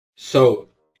So,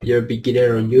 you're a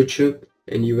beginner on YouTube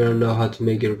and you wanna know how to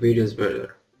make your videos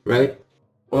better, right?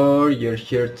 Or you're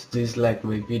here to dislike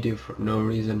my video for no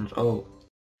reason at all.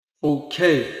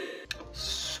 Okay,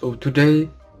 so today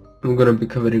I'm gonna be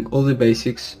covering all the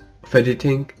basics of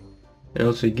editing and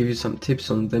also give you some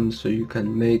tips on them so you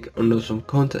can make awesome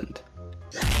content.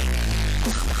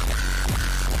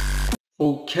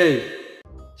 Okay,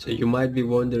 so you might be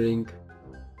wondering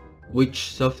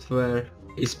which software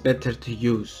is better to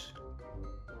use.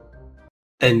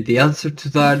 And the answer to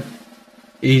that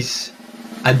is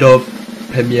Adobe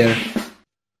Premiere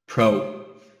Pro.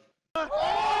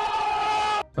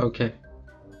 Okay,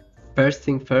 first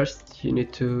thing first, you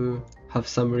need to have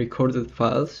some recorded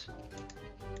files,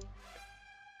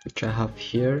 which I have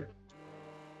here.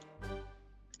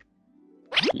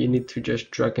 You need to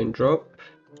just drag and drop.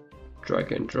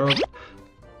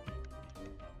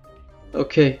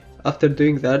 Okay, after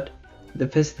doing that, the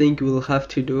first thing you will have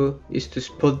to do is to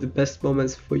spot the best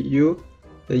moments for you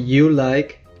that you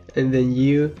like, and then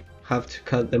you have to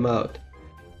cut them out.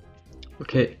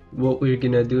 Okay, what we're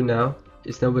gonna do now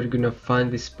is we're gonna find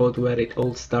the spot where it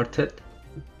all started.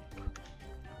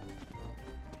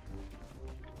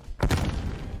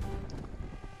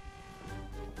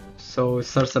 So it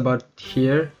starts about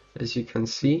here, as you can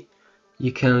see.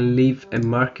 You can leave a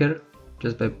marker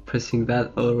just by pressing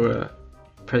that or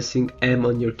pressing M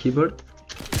on your keyboard.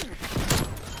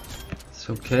 It's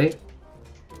okay.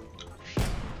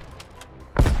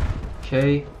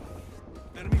 Okay.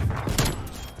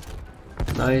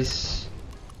 Nice.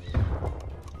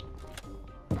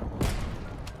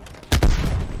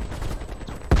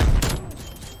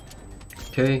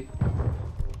 Okay.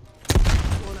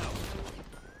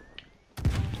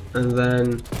 And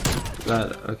then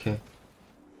that, okay.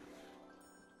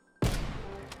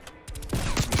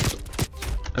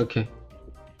 Okay.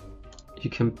 You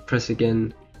can press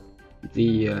again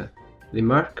the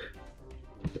mark.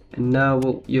 And now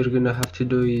what you're gonna have to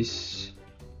do is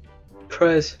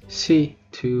press C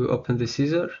to open the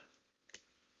scissor,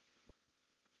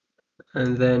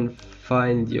 and then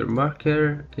find your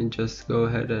marker and just go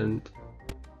ahead and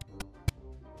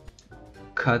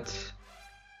cut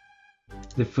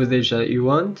the footage that you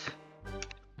want.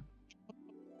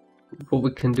 What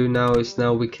we can do now is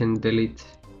we can delete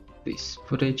this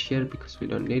footage here because we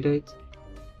don't need it.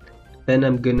 Then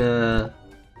I'm gonna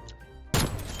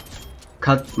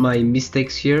cut my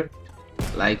mistakes here,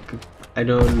 like I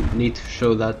don't need to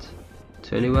show that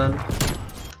to anyone,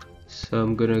 so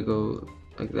I'm gonna go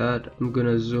like that. I'm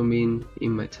gonna zoom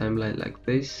in my timeline like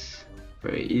this,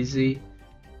 very easy.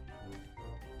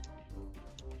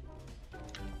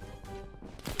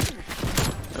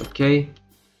 Okay,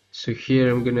 so here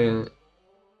I'm gonna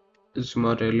zoom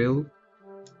out a little.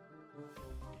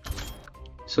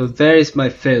 So there is my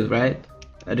fail, right?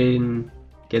 I didn't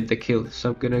get the kill,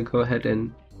 so I'm gonna go ahead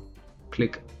and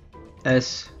click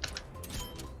S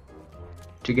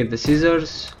to get the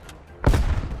scissors,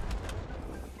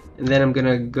 and then I'm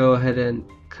gonna go ahead and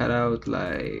cut out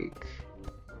like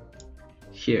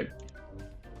here.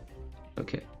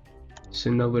 Okay, so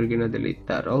now we're gonna delete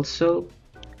that also,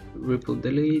 ripple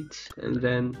delete, and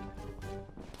then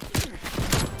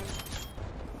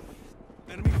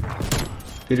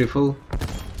beautiful.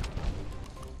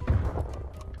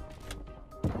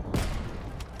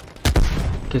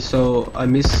 Okay, so I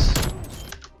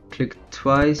clicked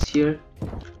twice here.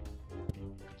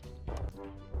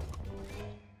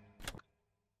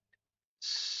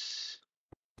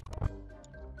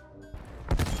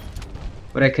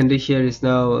 What I can do here is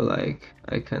now, like,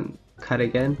 I can cut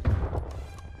again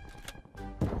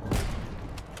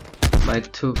my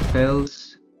two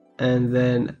fails, and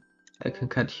then I can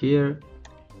cut here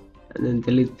and then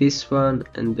delete this one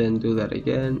and then do that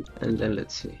again, and then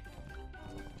let's see.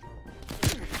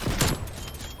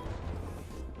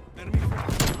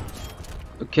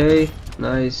 Okay,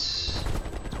 nice.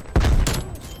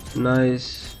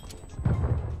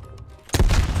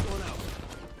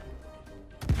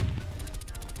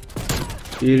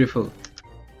 Beautiful.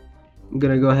 I'm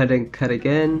gonna go ahead and cut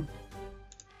again,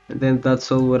 and then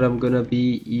that's all what I'm gonna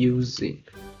be using.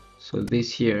 So this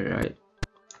here, right?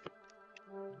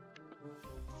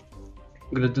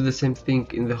 I'm gonna do the same thing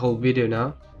in the whole video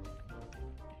now.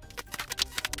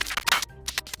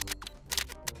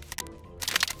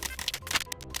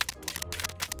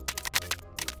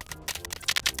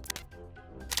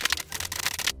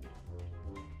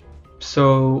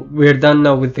 So we're done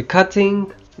now with the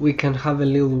cutting. We can have a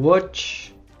little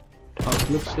watch how it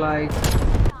looks like.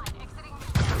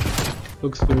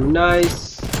 Looks very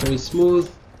nice, very smooth.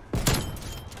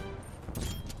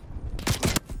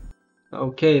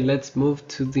 Okay, let's move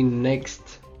to the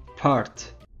next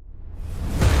part.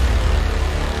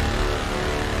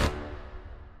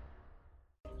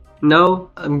 Now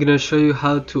I'm gonna show you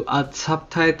how to add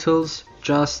subtitles,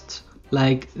 just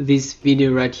like this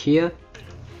video right here.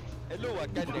 Hello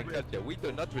Wakanda, we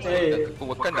do not respect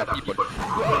Wakanda people.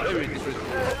 You are very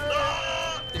disrespectful.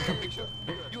 Take a picture.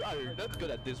 You are not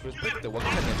gonna disrespect the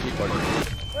Wakanda people.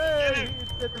 Hey, he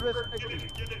disrespect.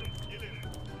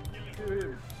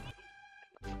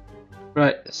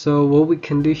 Right, so what we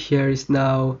can do here is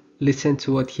now listen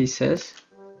to what he says.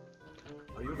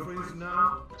 Are you friends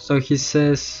now? So he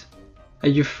says, "Are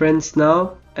you friends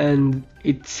now?" And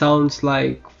it sounds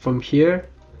like from here.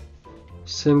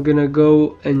 So I'm gonna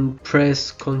go and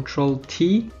press Ctrl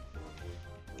T.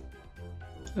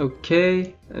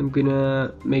 Okay, I'm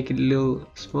gonna make it a little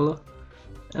smaller.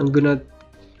 I'm gonna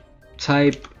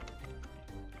type,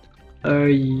 "Are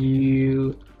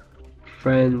you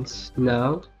friends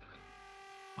now?"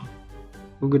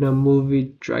 I'm gonna move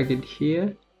it, drag it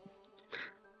here.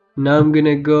 Now I'm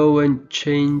gonna go and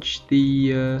change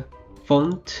the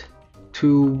font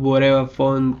to whatever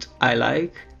font I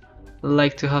like. I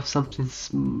like to have something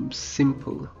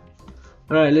simple.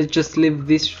 Alright, let's just leave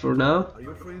this for now. Are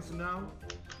you friends now?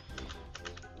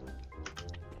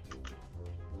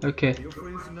 Okay, Are you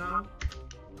friends now?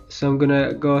 so I'm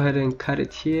gonna go ahead and cut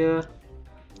it here.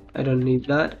 I don't need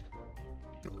that.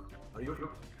 Are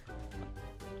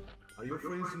you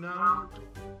friends now?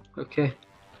 Okay,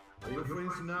 Are you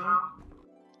friends now?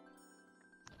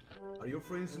 Are you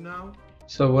friends now?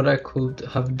 so what I could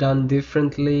have done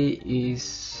differently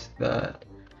is that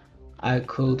I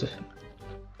could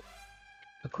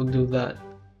do that.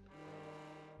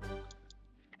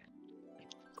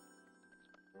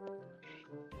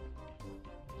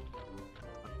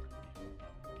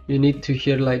 You need to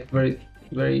hear like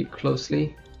very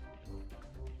closely.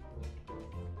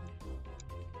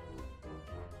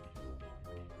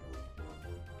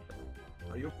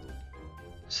 Are you?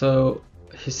 So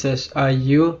he says, "Are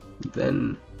you?"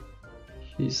 Then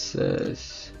he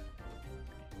says,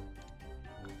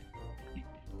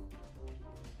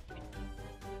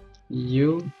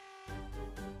 "You."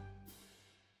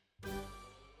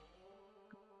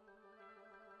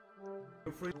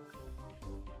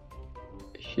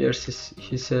 Here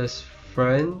he says,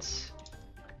 "Friends."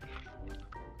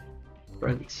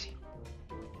 Friends.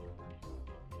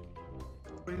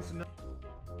 Friends now?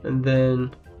 And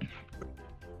then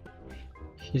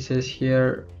he says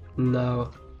here,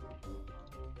 "Now."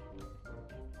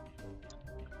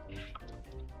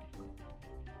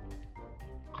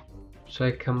 So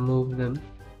I can move them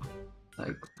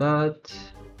like that.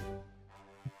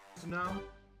 Now?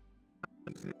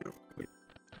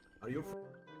 Are you?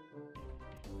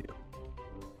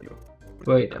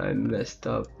 Wait, I messed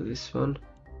up this one.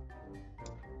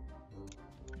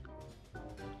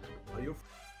 Are you?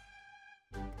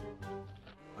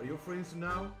 Are you friends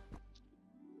now?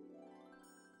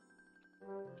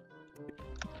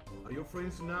 Are you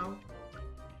friends now?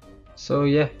 So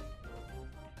yeah,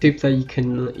 tip that you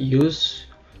can use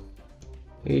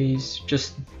is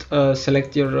just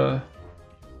select your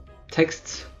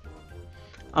text,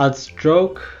 add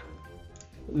stroke,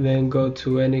 then go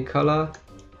to any color,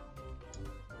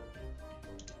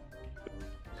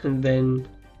 and then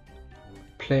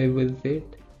play with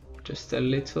it just a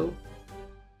little.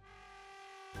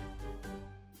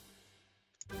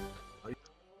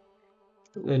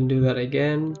 Then do that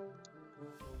again.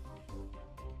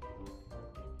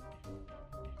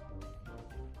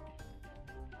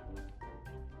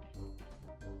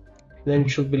 Then it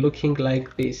should be looking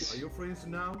like this. Are you friends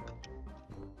now?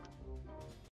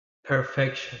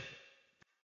 Perfection.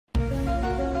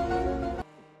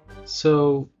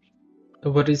 So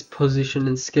what is position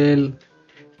and scale?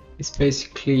 It's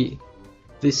basically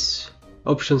these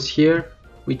options here,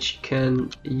 which you can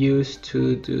use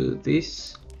to do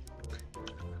this.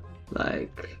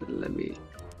 Like,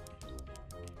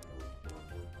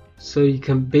 so you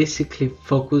can basically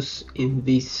focus in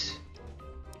this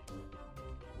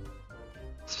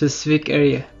specific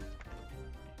area.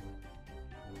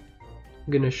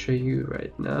 I'm gonna show you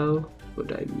right now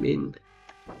what I mean.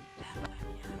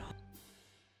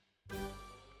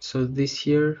 So this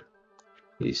here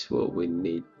is what we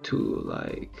need to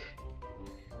like.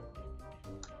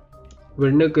 We're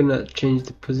not gonna change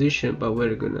the position, but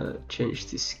we're gonna change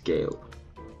the scale.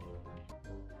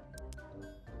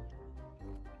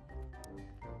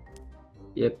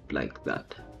 Yep, like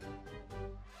that.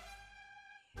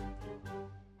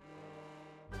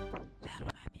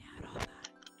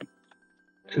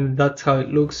 And that's how it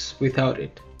looks without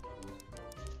it.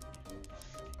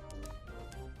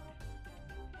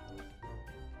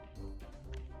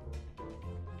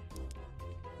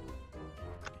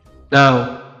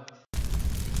 Now,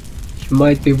 you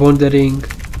might be wondering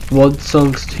what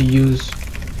songs to use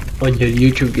on your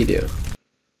YouTube video.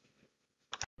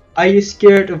 Are you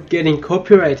scared of getting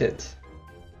copyrighted?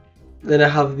 Then I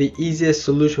have the easiest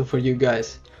solution for you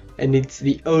guys, and it's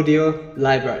the audio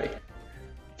library.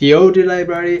 The audio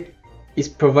library is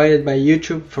provided by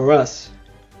YouTube for us,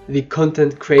 the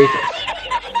content creators.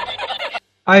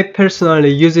 I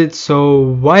personally use it, so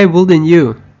why wouldn't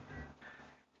you?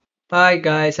 Bye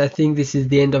guys, I think this is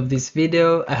the end of this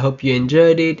video. I hope you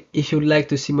enjoyed it. If you'd like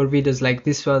to see more videos like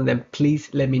this one, then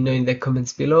please let me know in the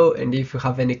comments below, and if you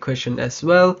have any question as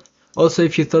well. Also,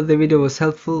 if you thought the video was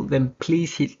helpful, then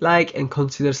please hit like and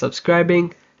consider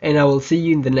subscribing, and I will see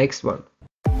you in the next one.